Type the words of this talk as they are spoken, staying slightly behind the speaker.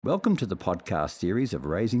Welcome to the podcast series of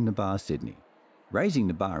Raising the Bar Sydney. Raising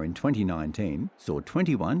the Bar in 2019 saw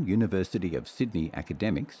 21 University of Sydney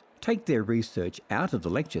academics take their research out of the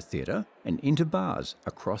lecture theatre and into bars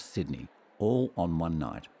across Sydney, all on one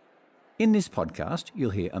night. In this podcast, you'll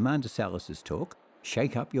hear Amanda Salas's talk,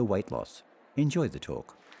 Shake Up Your Weight Loss. Enjoy the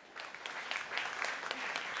talk.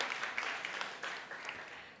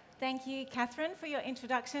 Thank you, Catherine, for your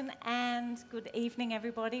introduction, and good evening,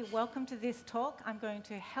 everybody. Welcome to this talk. I'm going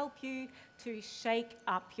to help you to shake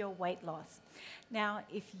up your weight loss. Now,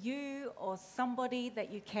 if you or somebody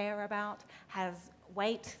that you care about has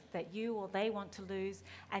weight that you or they want to lose,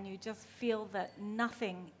 and you just feel that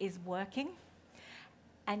nothing is working,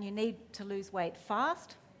 and you need to lose weight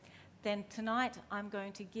fast, then tonight I'm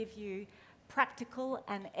going to give you practical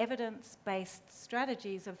and evidence-based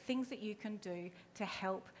strategies of things that you can do to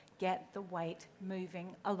help get the weight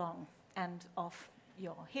moving along and off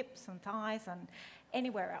your hips and thighs and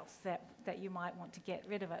anywhere else that you might want to get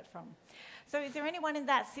rid of it from. So is there anyone in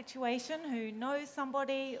that situation who knows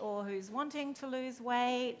somebody or who's wanting to lose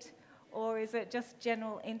weight, or is it just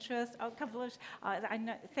general interest? Oh, a couple of, I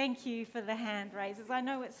know, thank you for the hand raises. I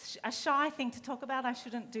know it's a shy thing to talk about. I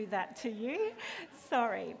shouldn't do that to you.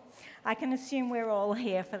 Sorry. I can assume we're all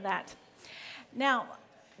here for that. Now,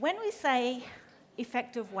 when we say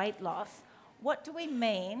effective weight loss, what do we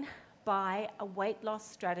mean by a weight loss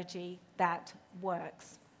strategy that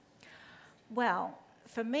works? Well,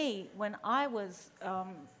 for me, when I was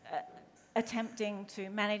attempting to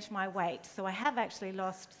manage my weight, so I have actually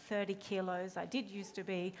lost 30 kilos. I did used to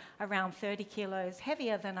be around 30 kilos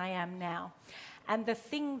heavier than I am now. And the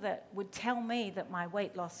thing that would tell me that my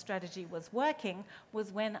weight loss strategy was working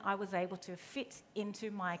was when I was able to fit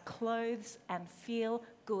into my clothes and feel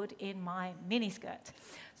good in my miniskirt.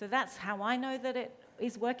 So that's how I know that it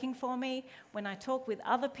is working for me. When I talk with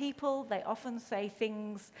other people, they often say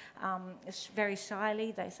things very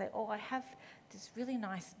shyly. They say, oh, I have this really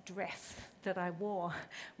nice dress that I wore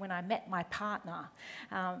when I met my partner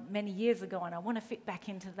many years ago, and I want to fit back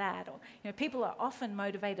into that. Or, people are often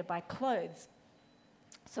motivated by clothes.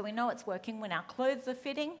 So we know it's working when our clothes are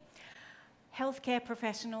fitting. Healthcare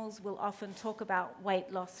professionals will often talk about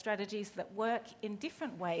weight loss strategies that work in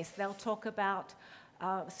different ways. They'll talk about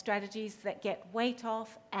strategies that get weight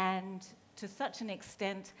off and to such an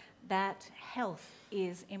extent that health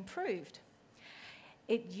is improved.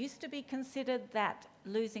 It used to be considered that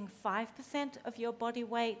losing 5% of your body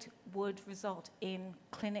weight would result in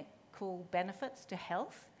clinical benefits to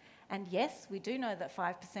health. And yes, we do know that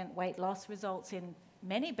 5% weight loss results in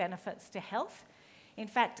many benefits to health. In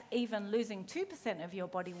fact, even losing 2% of your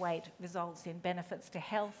body weight results in benefits to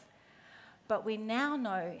health. But we now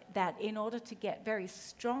know that in order to get very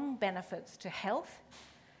strong benefits to health,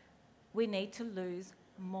 we need to lose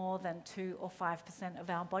more than 2 or 5% of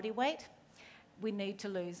our body weight. We need to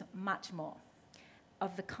lose much more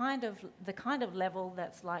of the kind of level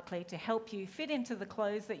that's likely to help you fit into the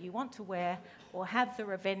clothes that you want to wear or have the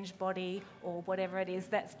revenge body or whatever it is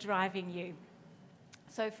that's driving you.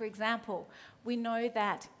 So, for example, we know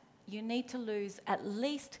that you need to lose at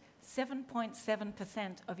least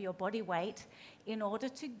 7.7% of your body weight in order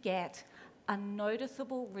to get a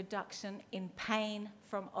noticeable reduction in pain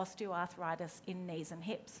from osteoarthritis in knees and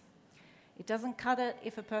hips. It doesn't cut it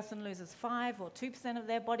if a person loses 5 or 2% of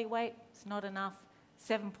their body weight. It's not enough.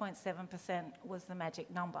 7.7% was the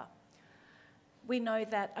magic number. We know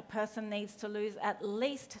that a person needs to lose at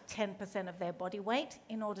least 10% of their body weight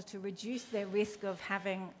in order to reduce their risk of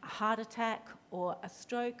having a heart attack or a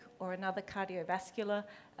stroke or another cardiovascular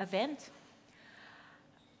event.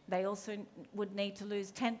 They also would need to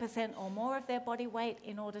lose 10% or more of their body weight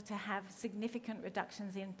in order to have significant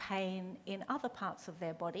reductions in pain in other parts of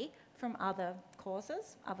their body from other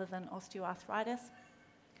causes other than osteoarthritis.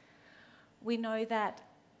 We know that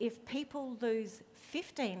if people lose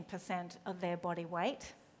 15% of their body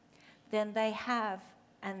weight, then they have,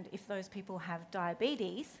 and if those people have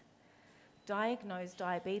diabetes, diagnosed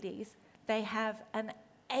diabetes, they have an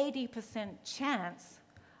 80% chance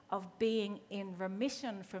of being in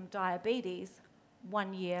remission from diabetes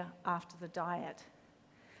 1 year after the diet.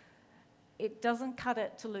 It doesn't cut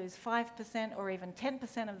it to lose 5% or even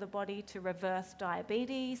 10% of the body to reverse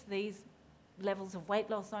diabetes. These levels of weight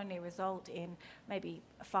loss only result in maybe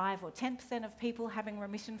 5 or 10% of people having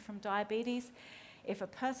remission from diabetes. If a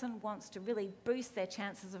person wants to really boost their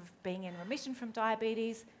chances of being in remission from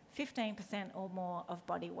diabetes, 15% or more of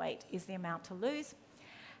body weight is the amount to lose.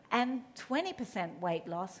 And 20% weight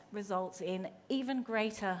loss results in even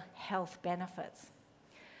greater health benefits.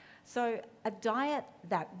 So a diet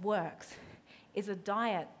that works is a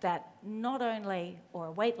diet that not only, or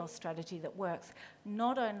a weight loss strategy that works,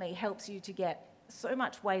 not only helps you to get so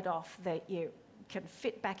much weight off that you can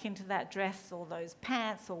fit back into that dress or those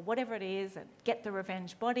pants or whatever it is and get the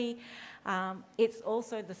revenge body, it's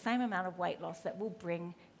also the same amount of weight loss that will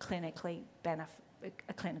bring clinical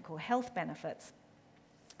health benefits.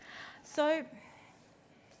 So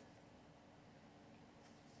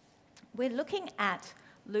we're looking at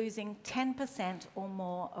losing 10% or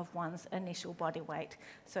more of one's initial body weight.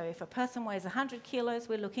 So if a person weighs 100 kilos,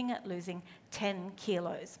 we're looking at losing 10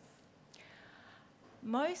 kilos.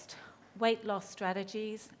 Most weight loss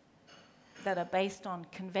strategies that are based on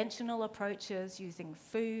conventional approaches using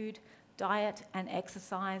food, diet, and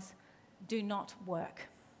exercise do not work,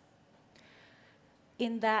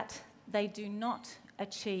 in that they do not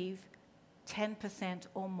achieve 10%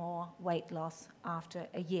 or more weight loss after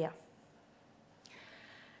a year.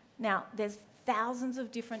 Now, there's thousands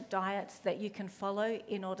of different diets that you can follow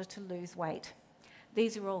in order to lose weight.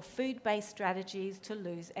 These are all food-based strategies to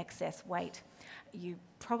lose excess weight. You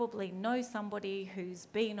probably know somebody who's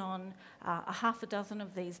been on a half a dozen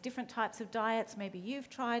of these different types of diets. Maybe you've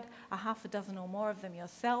tried a half a dozen or more of them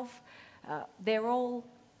yourself. They're all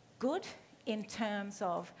good in terms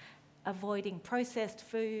of avoiding processed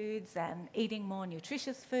foods and eating more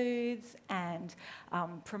nutritious foods and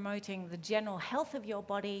promoting the general health of your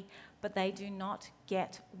body, but they do not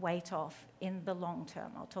get weight off in the long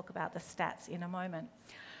term. I'll talk about the stats in a moment.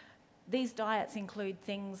 These diets include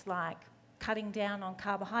things like cutting down on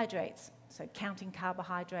carbohydrates, so counting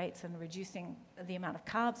carbohydrates and reducing the amount of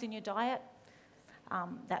carbs in your diet.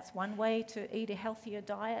 That's one way to eat a healthier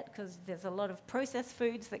diet, because there's a lot of processed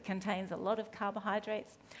foods that contains a lot of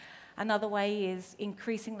carbohydrates. Another way is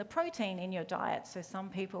increasing the protein in your diet. So some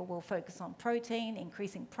people will focus on protein,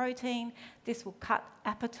 increasing protein. This will cut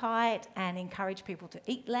appetite and encourage people to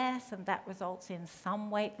eat less, and that results in some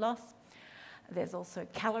weight loss. There's also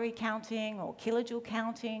calorie counting or kilojoule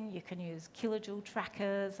counting. You can use kilojoule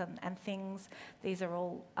trackers and things. These are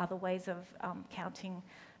all other ways of counting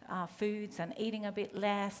foods and eating a bit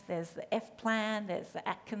less. There's the F-Plan, there's the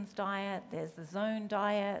Atkins diet, there's the Zone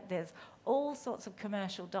diet, there's all sorts of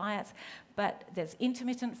commercial diets, but there's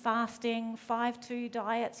intermittent fasting, 5-2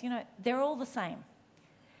 diets. They're all the same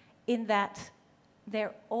in that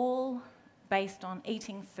they're all based on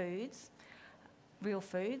eating foods, real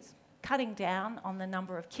foods, cutting down on the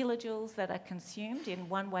number of kilojoules that are consumed in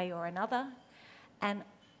one way or another, and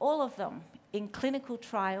all of them in clinical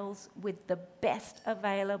trials with the best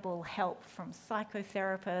available help from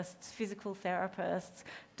psychotherapists, physical therapists,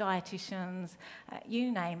 dietitians,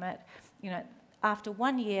 you name it. After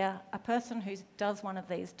 1 year, a person who does one of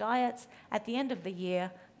these diets, at the end of the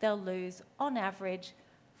year, they'll lose, on average,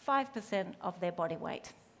 5% of their body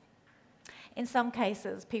weight. In some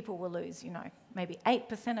cases, people will lose, maybe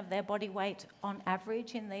 8% of their body weight on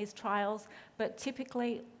average in these trials, but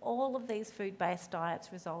typically all of these food-based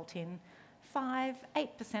diets result in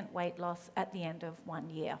 5-8% weight loss at the end of 1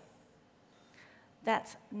 year.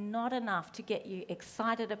 That's not enough to get you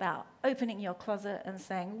excited about opening your closet and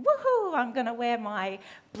saying, woohoo, I'm going to wear my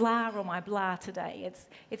blah or my blah today.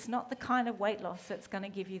 It's not the kind of weight loss that's going to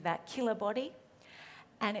give you that killer body.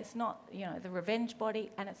 And it's not, the revenge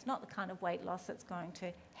body, and it's not the kind of weight loss that's going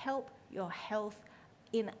to help your health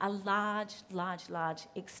in a large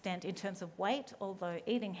extent in terms of weight, although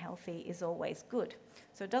eating healthy is always good.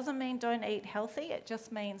 So it doesn't mean don't eat healthy, it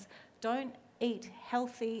just means don't eat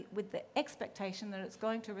healthy with the expectation that it's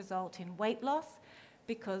going to result in weight loss,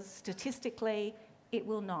 because statistically it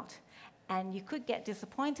will not. And you could get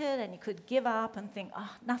disappointed and you could give up and think,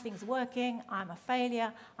 nothing's working, I'm a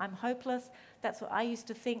failure, I'm hopeless. That's what I used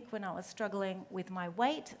to think when I was struggling with my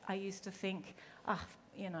weight. I used to think,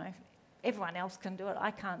 everyone else can do it,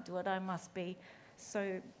 I can't do it, I must be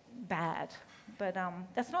so bad. But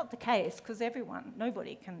that's not the case, because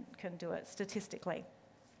nobody can do it statistically.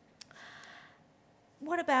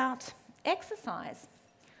 What about exercise?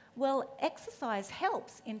 Well, exercise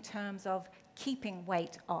helps in terms of keeping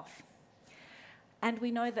weight off. And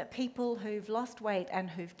we know that people who've lost weight and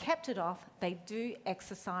who've kept it off, they do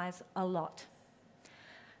exercise a lot.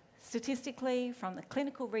 Statistically, from the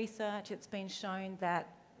clinical research, it's been shown that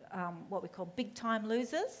what we call big-time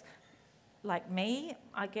losers, like me,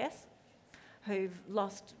 I guess, who've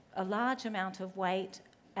lost a large amount of weight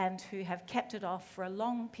and who have kept it off for a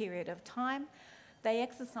long period of time, they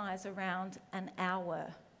exercise around an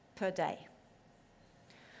hour per day.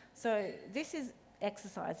 So this is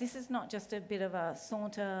exercise. This is not just a bit of a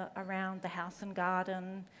saunter around the house and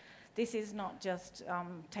garden. This is not just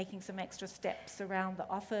taking some extra steps around the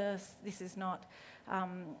office. This is not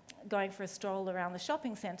going for a stroll around the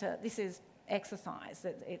shopping centre. This is exercise.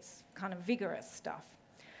 It's kind of vigorous stuff.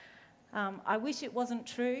 I wish it wasn't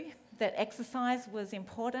true that exercise was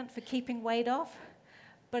important for keeping weight off,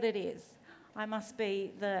 but it is. I must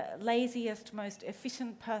be the laziest, most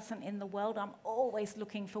efficient person in the world. I'm always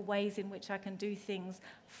looking for ways in which I can do things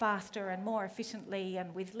faster and more efficiently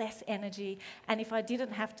and with less energy. And if I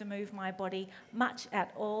didn't have to move my body much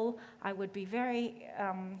at all, I would be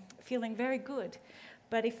feeling very good.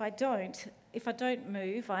 But if I don't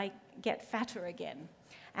move, I get fatter again.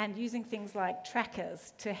 And using things like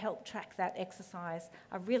trackers to help track that exercise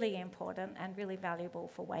are really important and really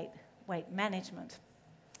valuable for weight management.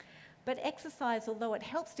 But exercise, although it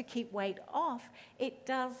helps to keep weight off, it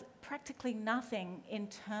does practically nothing in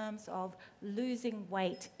terms of losing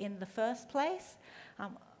weight in the first place.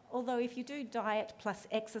 Although if you do diet plus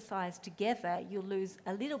exercise together, you'll lose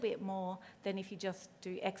a little bit more than if you just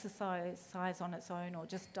do exercise on its own or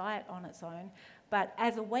just diet on its own. But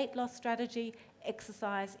as a weight loss strategy,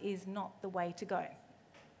 exercise is not the way to go.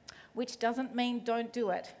 Which doesn't mean don't do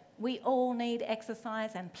it. We all need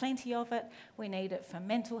exercise and plenty of it. We need it for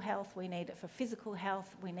mental health, we need it for physical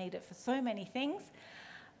health, we need it for so many things.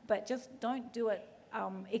 But just don't do it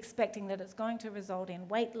expecting that it's going to result in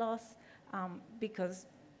weight loss because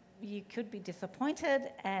you could be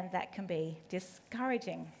disappointed and that can be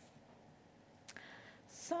discouraging.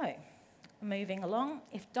 So, moving along,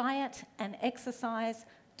 if diet and exercise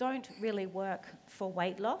don't really work for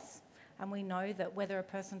weight loss, and we know that whether a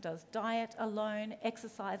person does diet alone,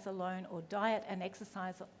 exercise alone, or diet and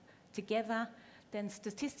exercise together, then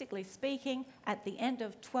statistically speaking, at the end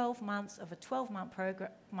of 12 months of a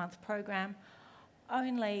 12-month program,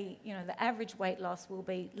 only, the average weight loss will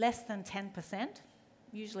be less than 10%,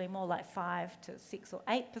 usually more like 5 to 6 or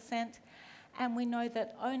 8%. And we know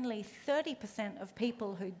that only 30% of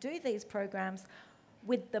people who do these programs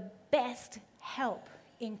with the best help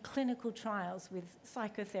in clinical trials with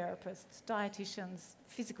psychotherapists, dietitians,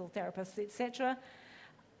 physical therapists, etc.,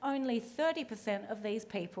 only 30% of these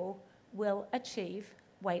people will achieve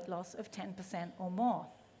weight loss of 10% or more.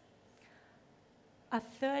 A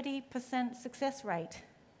 30% success rate.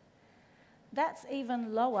 That's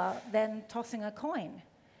even lower than tossing a coin.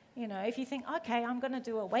 If you think, okay, I'm going to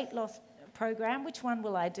do a weight loss program, which one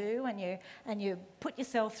will I do? And you put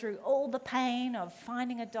yourself through all the pain of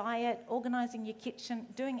finding a diet, organising your kitchen,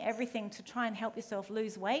 doing everything to try and help yourself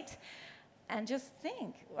lose weight, and just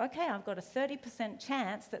think, okay, I've got a 30%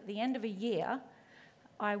 chance that at the end of a year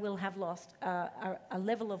I will have lost a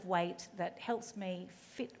level of weight that helps me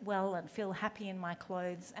fit well and feel happy in my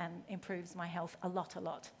clothes and improves my health a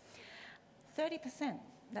lot. 30%,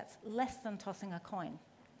 that's less than tossing a coin.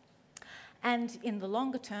 And in the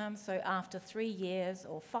longer term, so after 3 years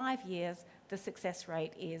or 5 years, the success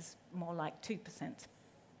rate is more like 2%.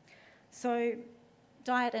 So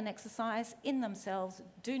diet and exercise in themselves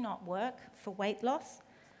do not work for weight loss,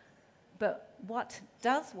 but what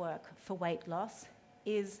does work for weight loss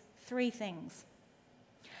is 3 things.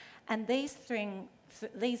 And these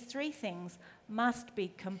 3 things must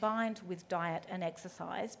be combined with diet and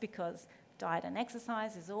exercise, because diet and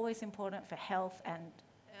exercise is always important for health and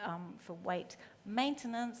for weight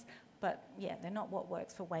maintenance, but they're not what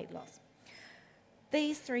works for weight loss.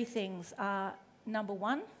 These 3 things are, number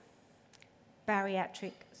 1,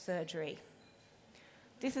 bariatric surgery.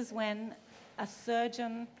 This is when a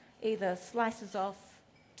surgeon either slices off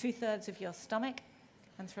 2/3 of your stomach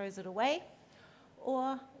and throws it away,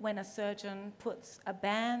 or when a surgeon puts a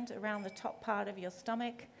band around the top part of your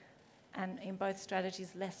stomach, and in both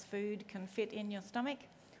strategies less food can fit in your stomach,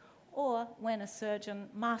 or when a surgeon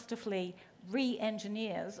masterfully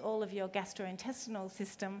re-engineers all of your gastrointestinal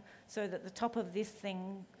system so that the top of this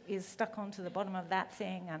thing is stuck onto the bottom of that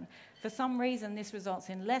thing, and for some reason this results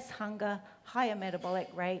in less hunger, higher metabolic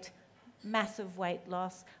rate, massive weight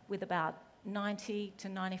loss with about 90 to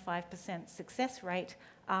 95% success rate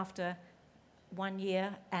after 1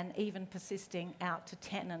 year, and even persisting out to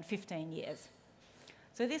 10 and 15 years.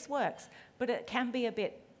 So this works, but it can be a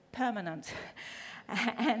bit permanent.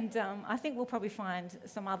 And I think we'll probably find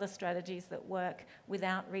some other strategies that work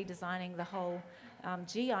without redesigning the whole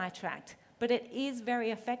GI tract. But it is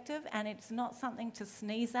very effective, and it's not something to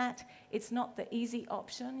sneeze at. It's not the easy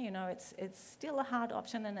option, it's still a hard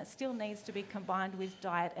option, and it still needs to be combined with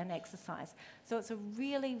diet and exercise. So it's a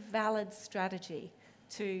really valid strategy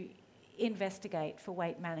to investigate for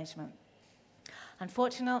weight management.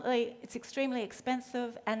 Unfortunately, it's extremely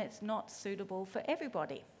expensive, and it's not suitable for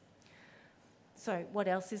everybody. So what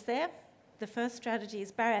else is there? The first strategy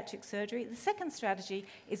is bariatric surgery. The second strategy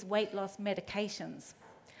is weight loss medications.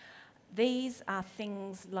 These are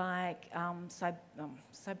things like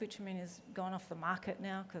sibutramine has gone off the market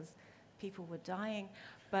now because people were dying.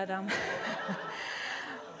 But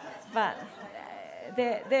but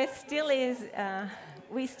there still is.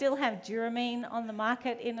 We still have Duramine on the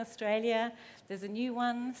market in Australia. There's a new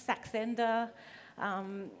one, Saxenda.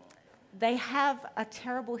 They have a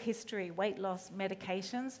terrible history, weight loss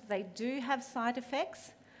medications. They do have side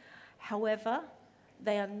effects. However,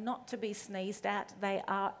 they are not to be sneezed at. They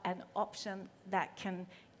are an option that can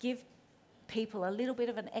give people a little bit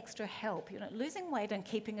of an extra help. You know, losing weight and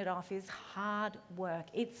keeping it off is hard work.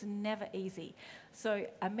 It's never easy. So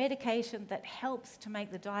a medication that helps to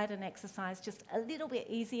make the diet and exercise just a little bit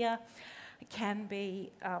easier can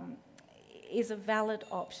be is a valid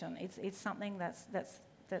option. It's something that's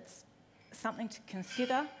something to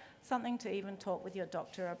consider, something to even talk with your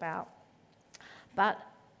doctor about. But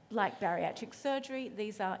like bariatric surgery,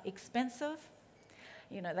 these are expensive.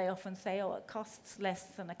 You know, they often say, oh, it costs less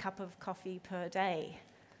than a cup of coffee per day.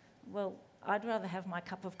 Well, I'd rather have my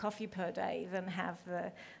cup of coffee per day than have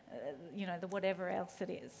the whatever else it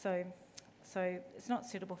is. So it's not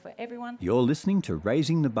suitable for everyone. You're listening to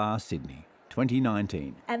Raising the Bar Sydney,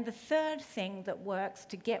 2019. And the third thing that works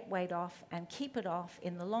to get weight off and keep it off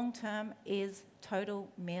in the long term is total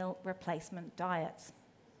meal replacement diets.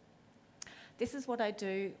 This is what I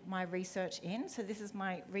do my research in. So this is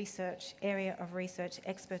my research area of research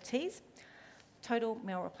expertise, total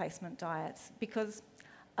meal replacement diets. Because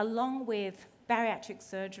along with bariatric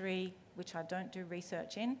surgery, which I don't do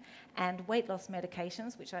research in, and weight loss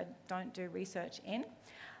medications, which I don't do research in,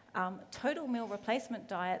 total meal replacement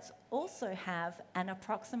diets also have an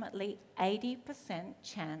approximately 80%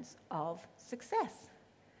 chance of success.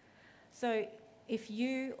 So if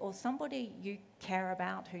you or somebody you care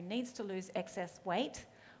about who needs to lose excess weight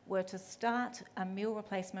were to start a meal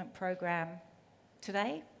replacement program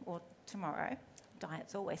today or tomorrow,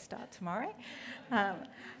 diets always start tomorrow,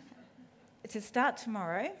 to start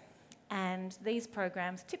tomorrow, and these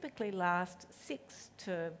programs typically last 6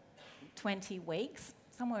 to 20 weeks,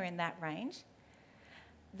 somewhere in that range,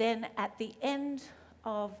 then at the end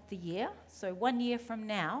of the year, so 1 year from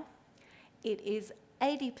now, it is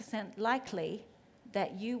 80% likely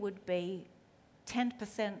that you would be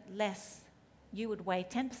 10% less, you would weigh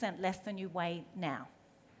 10% less than you weigh now,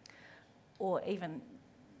 or even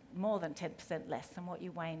more than 10% less than what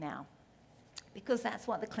you weigh now, because that's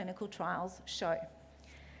what the clinical trials show.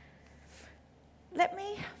 Let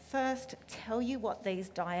me first tell you what these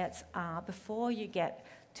diets are before you get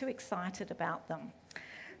too excited about them,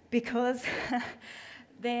 because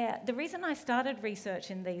the reason I started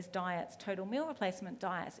research in these diets, total meal replacement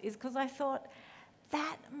diets, is because I thought,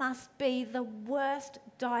 that must be the worst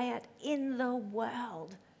diet in the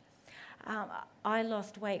world. I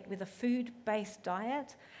lost weight with a food-based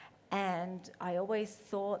diet, and I always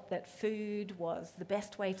thought that food was the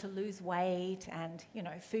best way to lose weight, and, you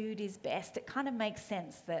know, food is best. It kind of makes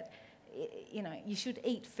sense that, you know, you should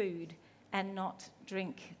eat food and not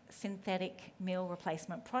drink synthetic meal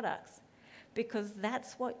replacement products, because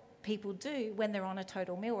that's what people do when they're on a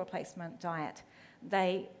total meal replacement diet.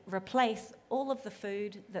 They replace all of the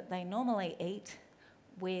food that they normally eat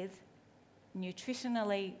with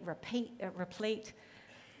nutritionally replete,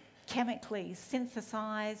 chemically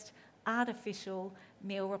synthesized, artificial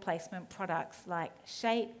meal replacement products like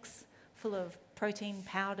shakes full of protein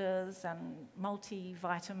powders and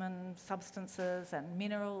multivitamin substances and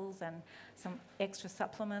minerals and some extra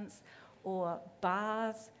supplements, or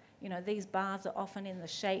bars. You know, these bars are often in the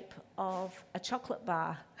shape of a chocolate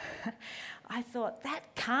bar. I thought,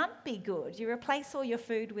 that can't be good. You replace all your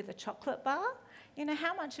food with a chocolate bar? You know,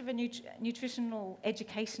 how much of a nutritional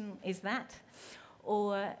education is that?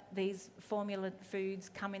 Or these formula foods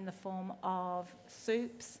come in the form of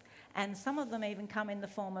soups, and some of them even come in the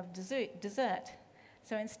form of dessert.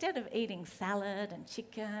 So instead of eating salad and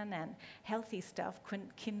chicken and healthy stuff,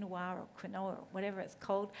 quinoa or quinoa, or whatever it's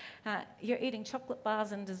called, you're eating chocolate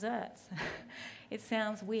bars and desserts. It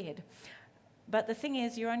sounds weird. But the thing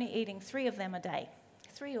is, you're only eating 3 of them a day,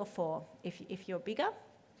 3 or 4 if you're bigger,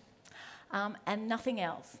 and nothing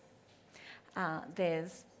else.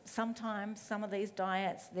 There's sometimes some of these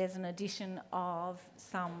diets, there's an addition of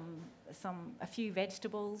a few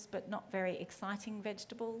vegetables, but not very exciting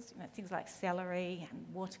vegetables. You know, things like celery and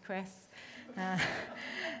watercress.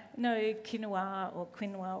 No quinoa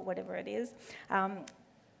or whatever it is.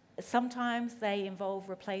 Sometimes they involve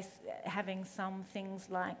having some things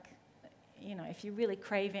like, you know, if you're really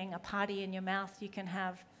craving a party in your mouth, you can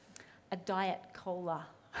have a diet cola.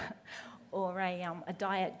 Or a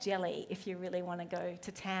diet jelly if you really want to go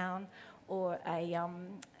to town, or a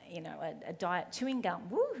diet chewing gum.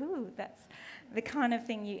 Woohoo! That's the kind of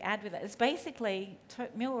thing you add with it. It's basically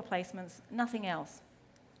meal replacements, nothing else.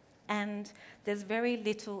 and there's very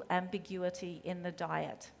little ambiguity in the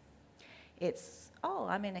diet. It's, oh,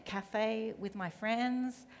 I'm in a cafe with my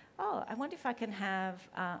friends. Oh, I wonder if I can have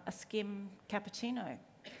a skim cappuccino.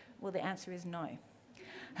 Well, the answer is no.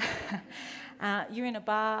 You're in a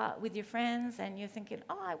bar with your friends and you're thinking,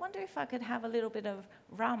 oh, I wonder if I could have a little bit of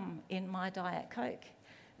rum in my Diet Coke.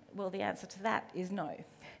 Well, the answer to that is no.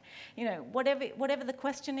 You know, whatever the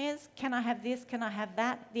question is, can I have this, can I have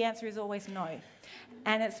that? The answer is always no.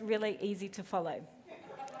 And it's really easy to follow.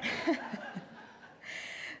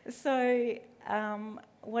 So,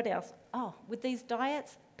 what else? Oh, with these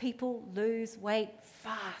diets, people lose weight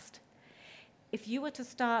fast. If you were to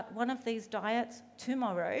start one of these diets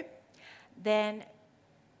tomorrow, and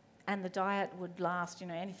the diet would last,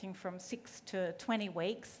 anything from 6 to 20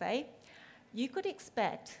 weeks, say, you could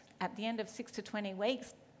expect at the end of 6 to 20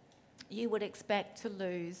 weeks, you would expect to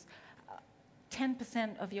lose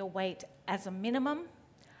 10% of your weight as a minimum,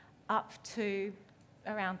 up to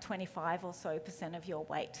around 25 or so % of your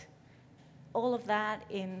weight. All of that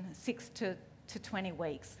in 6 to 20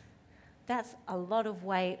 weeks. That's a lot of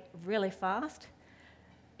weight really fast.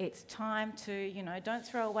 It's time to, don't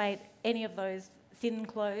throw away any of those thin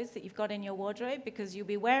clothes that you've got in your wardrobe, because you'll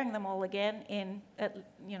be wearing them all again in,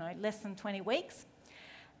 less than 20 weeks.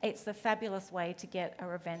 It's the fabulous way to get a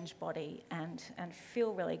revenge body and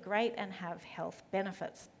feel really great and have health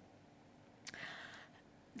benefits.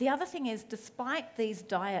 The other thing is, despite these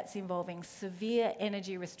diets involving severe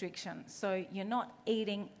energy restriction, so you're not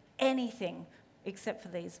eating anything except for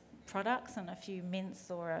these products and a few mints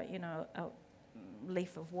or a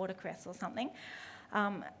leaf of watercress or something,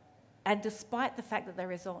 and despite the fact that they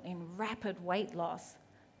result in rapid weight loss,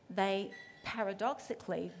 they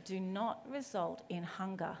paradoxically do not result in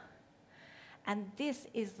hunger. And this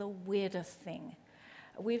is the weirdest thing.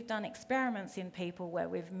 We've done experiments in people where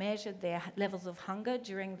we've measured their levels of hunger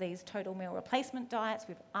during these total meal replacement diets.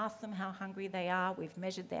 We've asked them how hungry they are. We've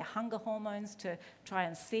measured their hunger hormones to try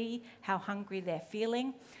and see how hungry they're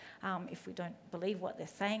feeling. If we don't believe what they're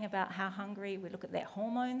saying about how hungry, we look at their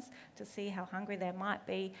hormones to see how hungry they might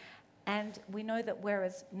be. And we know that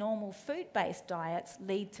whereas normal food-based diets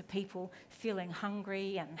lead to people feeling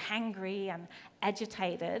hungry and hangry and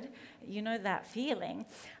agitated, that feeling,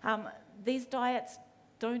 these diets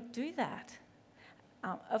don't do that.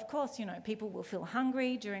 Of course, people will feel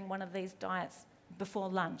hungry during one of these diets before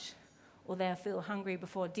lunch, or they'll feel hungry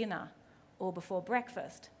before dinner or before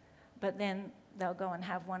breakfast. But then they'll go and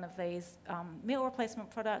have one of these meal replacement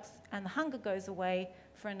products, and the hunger goes away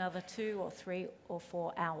for another 2 or 3 or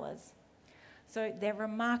 4 hours. So they're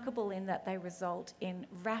remarkable in that they result in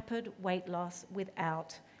rapid weight loss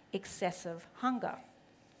without excessive hunger,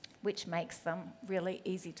 which makes them really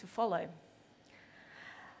easy to follow.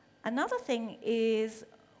 Another thing is,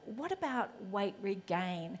 what about weight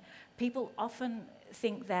regain? People often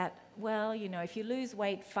think that, if you lose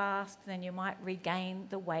weight fast, then you might regain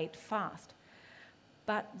the weight fast.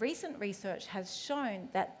 But recent research has shown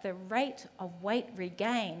that the rate of weight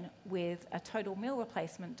regain with a total meal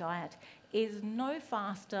replacement diet is no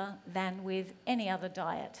faster than with any other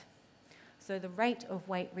diet. So the rate of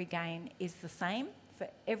weight regain is the same for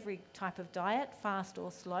every type of diet, fast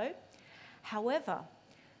or slow. However,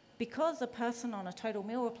 because a person on a total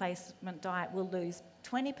meal replacement diet will lose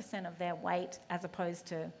 20% of their weight as opposed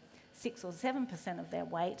to 6 or 7% of their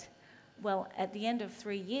weight, well, at the end of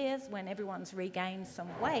 3 years, when everyone's regained some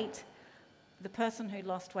weight, the person who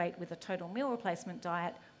lost weight with a total meal replacement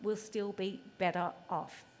diet will still be better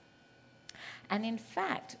off. And in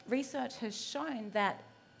fact, research has shown that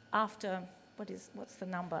after, what's the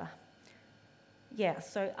number?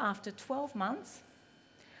 So after 12 months,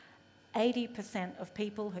 80% of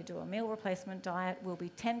people who do a meal replacement diet will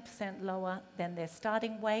be 10% lower than their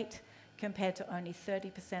starting weight, compared to only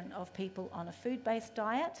 30% of people on a food-based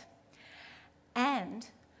diet. And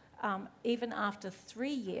even after 3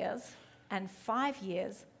 years and 5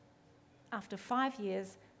 years, after 5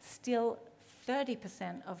 years, still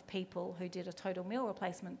 30% of people who did a total meal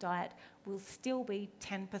replacement diet will still be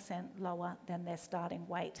 10% lower than their starting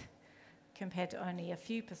weight, compared to only a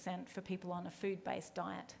few percent for people on a food-based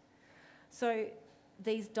diet. So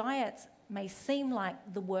these diets may seem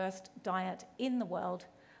like the worst diet in the world,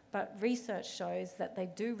 but research shows that they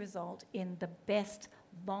do result in the best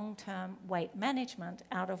long-term weight management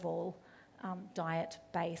out of all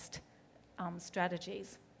diet-based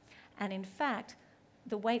strategies. And in fact,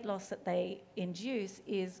 the weight loss that they induce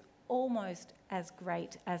is almost as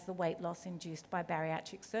great as the weight loss induced by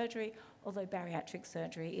bariatric surgery, although bariatric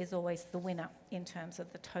surgery is always the winner in terms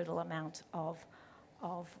of the total amount of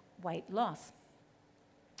weight loss.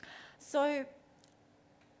 So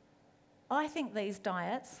I think these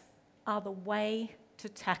diets are the way to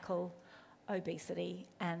tackle obesity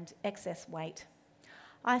and excess weight.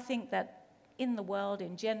 I think that in the world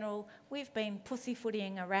in general, we've been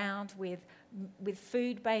pussyfooting around with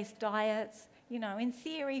food-based diets. You know, in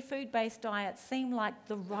theory, food-based diets seem like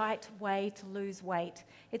the right way to lose weight.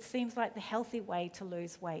 It seems like the healthy way to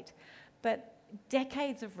lose weight. But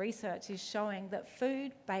decades of research is showing that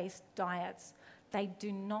food-based diets, they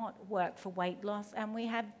do not work for weight loss, and we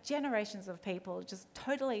have generations of people just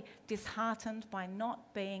totally disheartened by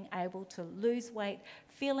not being able to lose weight,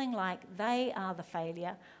 feeling like they are the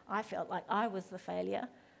failure. I felt like I was the failure,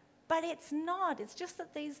 but it's not. It's just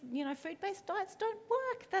that these, food-based diets don't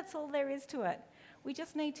work. That's all there is to it. We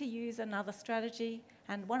just need to use another strategy,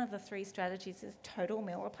 and one of the 3 strategies is total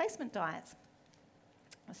meal replacement diets.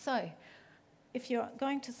 So, if you're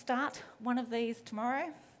going to start one of these tomorrow,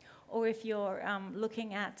 or if you're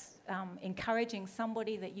looking at encouraging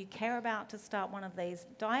somebody that you care about to start one of these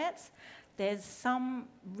diets, there's some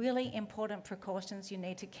really important precautions you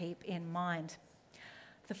need to keep in mind.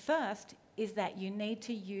 The first is that you need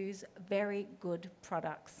to use very good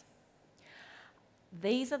products.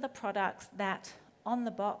 These are the products that on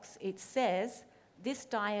the box it says this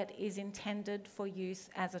diet is intended for use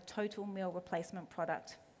as a total meal replacement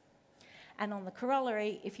product. And on the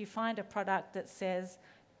corollary, if you find a product that says,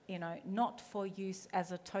 not for use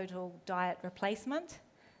as a total diet replacement,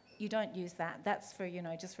 you don't use that. That's for,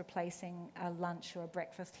 just replacing a lunch or a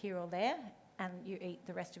breakfast here or there, and you eat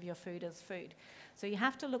the rest of your food as food. So you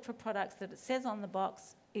have to look for products that it says on the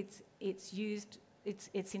box it's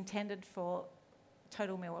intended for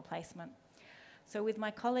total meal replacement. So with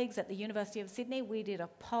my colleagues at the University of Sydney, we did a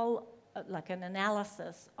poll, like an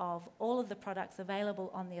analysis of all of the products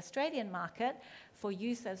available on the Australian market for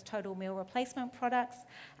use as total meal replacement products,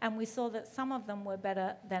 and we saw that some of them were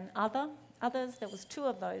better than others. There was 2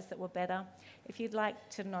 of those that were better. If you'd like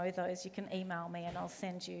to know those, you can email me and I'll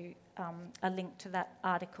send you a link to that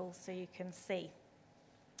article so you can see.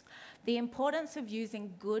 The importance of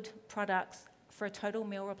using good products for a total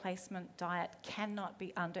meal replacement diet cannot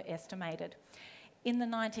be underestimated. In the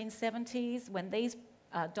 1970s, when these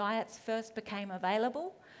diets first became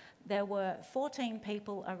available, there were 14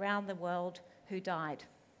 people around the world who died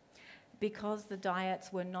because the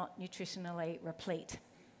diets were not nutritionally replete.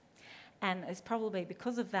 And it's probably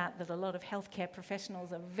because of that a lot of healthcare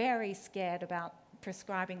professionals are very scared about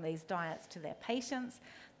prescribing these diets to their patients.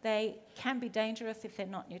 They can be dangerous if they're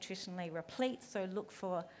not nutritionally replete, so look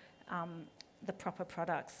for the proper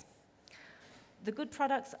products. The good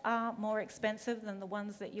products are more expensive than the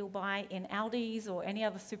ones that you'll buy in Aldi's or any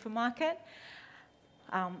other supermarket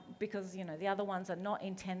because, the other ones are not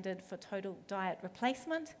intended for total diet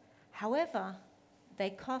replacement. However, they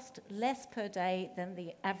cost less per day than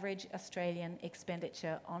the average Australian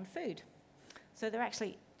expenditure on food. So they're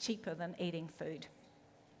actually cheaper than eating food.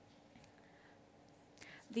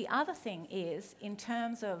 The other thing is, in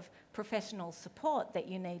terms of professional support that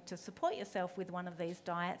you need to support yourself with one of these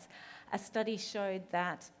diets, a study showed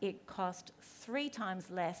that it cost 3 times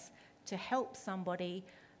less to help somebody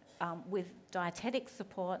with dietetic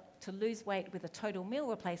support to lose weight with a total meal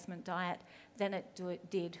replacement diet than it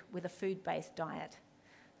did with a food-based diet.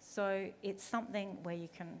 So it's something where you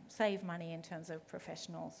can save money in terms of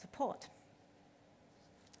professional support.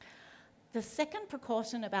 The second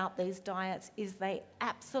precaution about these diets is they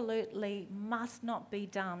absolutely must not be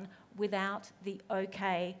done without the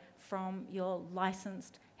okay from your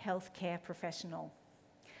licensed healthcare professional.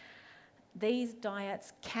 These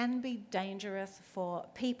diets can be dangerous for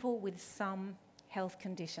people with some health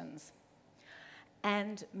conditions.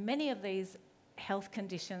 And many of these health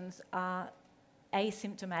conditions are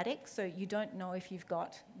asymptomatic, so you don't know if you've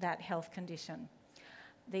got that health condition.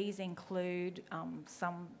 These include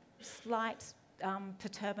some slight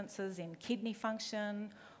perturbances in kidney function,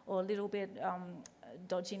 or a little bit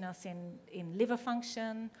dodginess in liver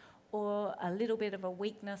function, or a little bit of a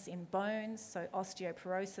weakness in bones, so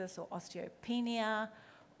osteoporosis or osteopenia,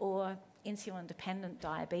 or insulin-dependent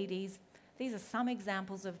diabetes. These are some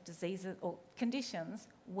examples of diseases or conditions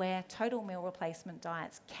where total meal replacement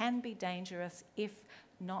diets can be dangerous if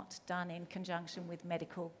not done in conjunction with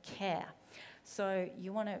medical care. So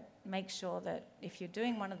you want to make sure that if you're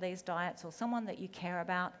doing one of these diets or someone that you care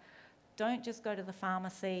about, don't just go to the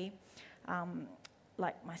pharmacy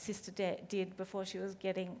like my sister did before she was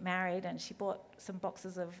getting married, and she bought some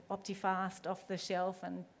boxes of Optifast off the shelf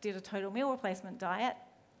and did a total meal replacement diet.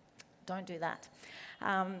 Don't do that.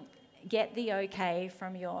 Get the okay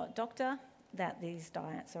from your doctor that these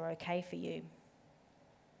diets are okay for you.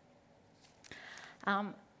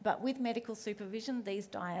 But with medical supervision, these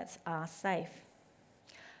diets are safe.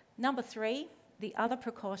 Number 3, the other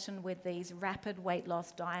precaution with these rapid weight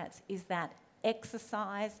loss diets is that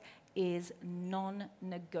exercise is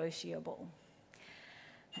non-negotiable.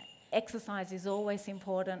 Exercise is always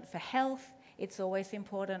important for health, it's always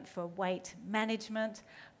important for weight management,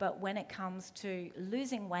 but when it comes to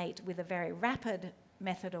losing weight with a very rapid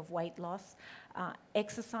method of weight loss,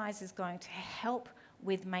 exercise is going to help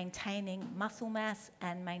with maintaining muscle mass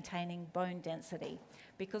and maintaining bone density,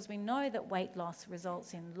 because we know that weight loss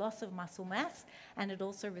results in loss of muscle mass and it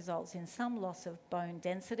also results in some loss of bone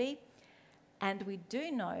density. And we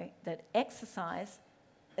do know that exercise,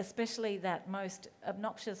 especially that most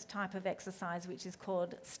obnoxious type of exercise, which is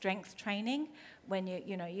called strength training, when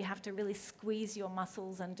you have to really squeeze your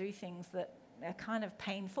muscles and do things that are kind of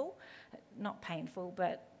painful. Not painful,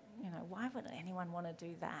 but why would anyone want to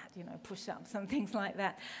do that? Push-ups and things like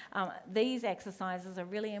that. These exercises are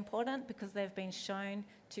really important because they've been shown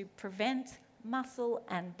to prevent muscle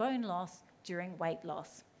and bone loss during weight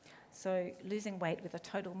loss. So losing weight with a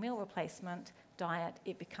total meal replacement diet,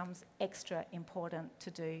 it becomes extra important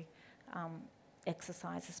to do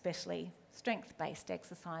exercise, especially strength-based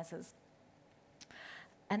exercises.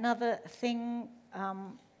 Another thing,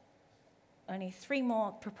 only 3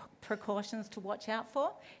 more precautions to watch out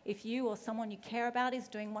for. If you or someone you care about is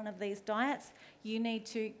doing one of these diets, you need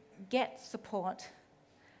to get support,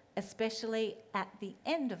 especially at the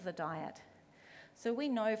end of the diet. So we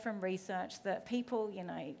know from research that people,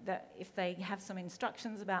 that if they have some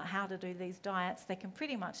instructions about how to do these diets, they can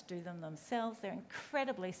pretty much do them themselves. They're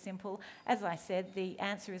incredibly simple. As I said, the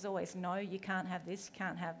answer is always no, you can't have this, you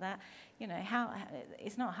can't have that.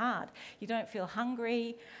 It's not hard. You don't feel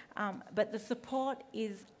hungry, but the support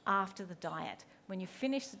is after the diet. When you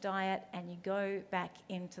finish the diet and you go back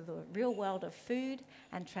into the real world of food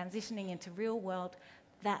and transitioning into real world,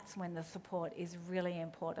 that's when the support is really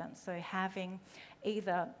important. So having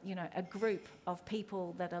either, a group of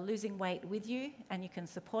people that are losing weight with you and you can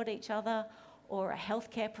support each other, or a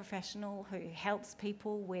healthcare professional who helps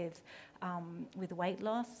people with weight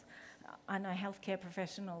loss. I know healthcare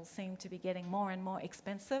professionals seem to be getting more and more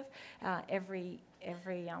expensive every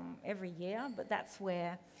year, but that's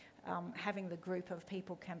where having the group of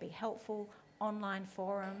people can be helpful. Online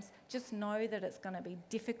forums, just know that it's going to be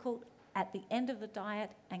difficult at the end of the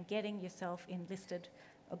diet, and getting yourself enlisted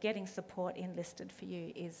or getting support enlisted for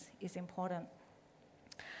you is important.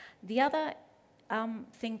 The other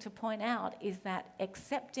thing to point out is that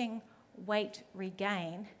accepting weight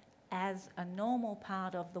regain as a normal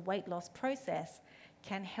part of the weight loss process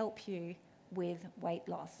can help you with weight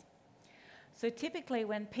loss. So typically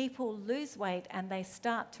when people lose weight and they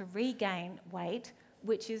start to regain weight,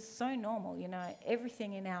 which is so normal,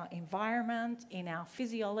 everything in our environment, in our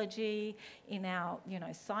physiology, in our,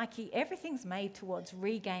 psyche, everything's made towards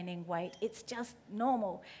regaining weight. It's just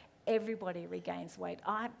normal. Everybody regains weight.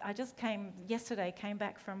 I just came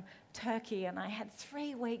back from Turkey, and I had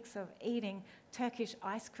 3 weeks of eating Turkish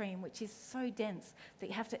ice cream, which is so dense that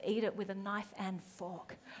you have to eat it with a knife and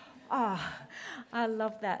fork. Oh, I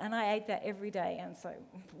love that, and I ate that every day, and so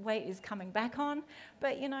weight is coming back on,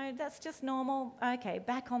 but that's just normal. Okay,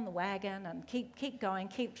 back on the wagon and keep going,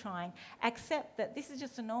 keep trying. Accept that this is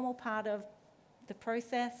just a normal part of the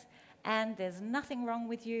process, and there's nothing wrong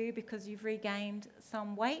with you because you've regained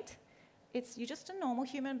some weight. You're just a normal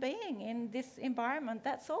human being in this environment,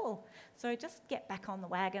 that's all. So just get back on the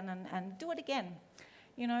wagon and do it again.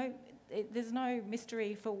 There's no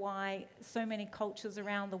mystery for why so many cultures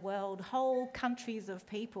around the world, whole countries of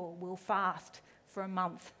people will fast for a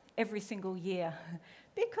month every single year.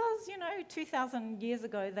 Because, 2,000 years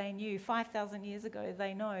ago they knew, 5,000 years ago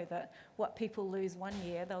they know that what people lose one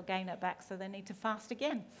year, they'll gain it back, so they need to fast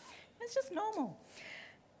again. It's just normal.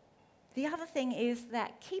 The other thing is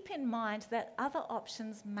that keep in mind that other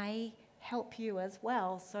options may help you as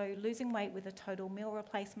well. So losing weight with a total meal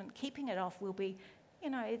replacement, keeping it off will be,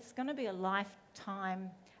 it's going to be a lifetime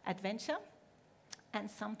adventure, and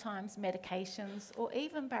sometimes medications or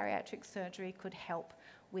even bariatric surgery could help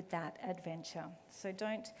with that adventure. So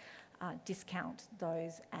don't discount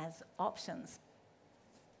those as options.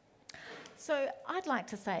 So I'd like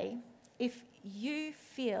to say, if you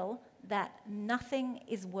feel that nothing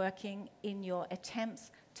is working in your attempts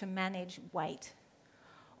to manage weight,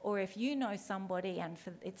 or if you know somebody and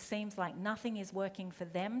it seems like nothing is working for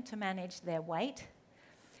them to manage their weight,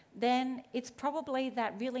 then it's probably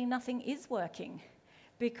that really nothing is working,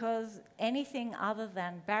 because anything other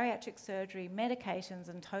than bariatric surgery, medications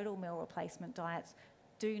and total meal replacement diets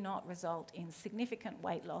do not result in significant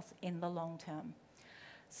weight loss in the long term.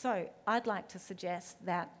 So I'd like to suggest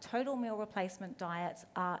that total meal replacement diets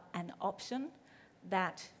are an option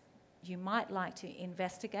that you might like to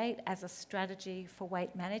investigate as a strategy for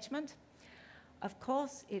weight management. Of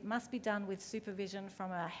course, it must be done with supervision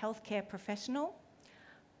from a healthcare professional.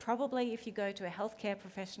 Probably if you go to a healthcare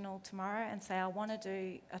professional tomorrow and say, I want to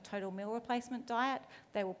do a total meal replacement diet,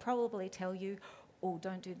 they will probably tell you, oh,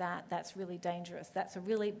 don't do that, that's really dangerous. That's a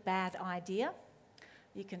really bad idea.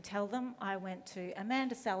 You can tell them, I went to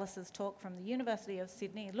Amanda Salas's talk from the University of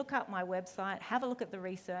Sydney, look up my website, have a look at the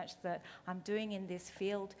research that I'm doing in this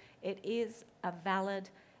field. It is a valid,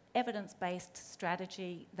 evidence-based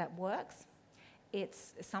strategy that works.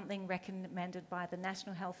 It's something recommended by the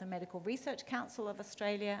National Health and Medical Research Council of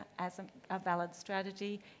Australia as a valid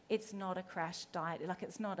strategy. It's not a crash diet, like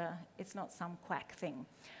it's not some quack thing.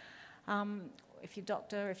 If your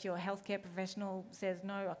doctor, if your healthcare professional says,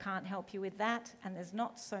 no, I can't help you with that, and there's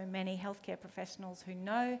not so many healthcare professionals who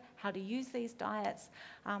know how to use these diets,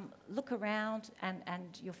 look around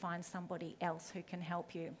and you'll find somebody else who can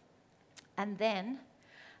help you. And then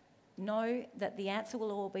know that the answer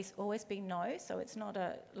will always be no, so it's not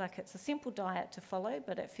it's a simple diet to follow,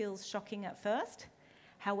 but it feels shocking at first.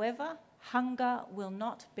 However, hunger will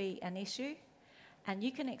not be an issue, and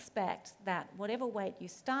you can expect that whatever weight you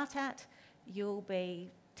start at, you'll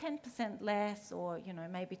be 10% less or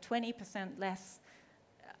maybe 20% less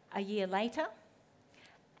a year later,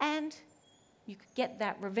 and you could get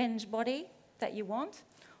that revenge body that you want,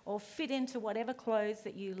 or fit into whatever clothes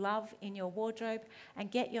that you love in your wardrobe and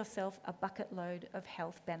get yourself a bucket load of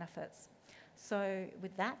health benefits. So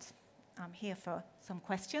with that, I'm here for some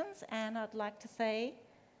questions, and I'd like to say,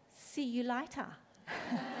 see you later.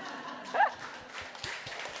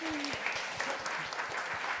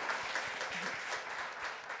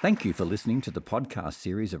 Thank you for listening to the podcast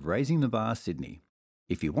series of Raising the Bar Sydney.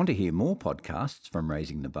 If you want to hear more podcasts from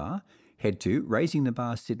Raising the Bar, head to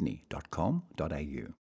raisingthebarsydney.com.au.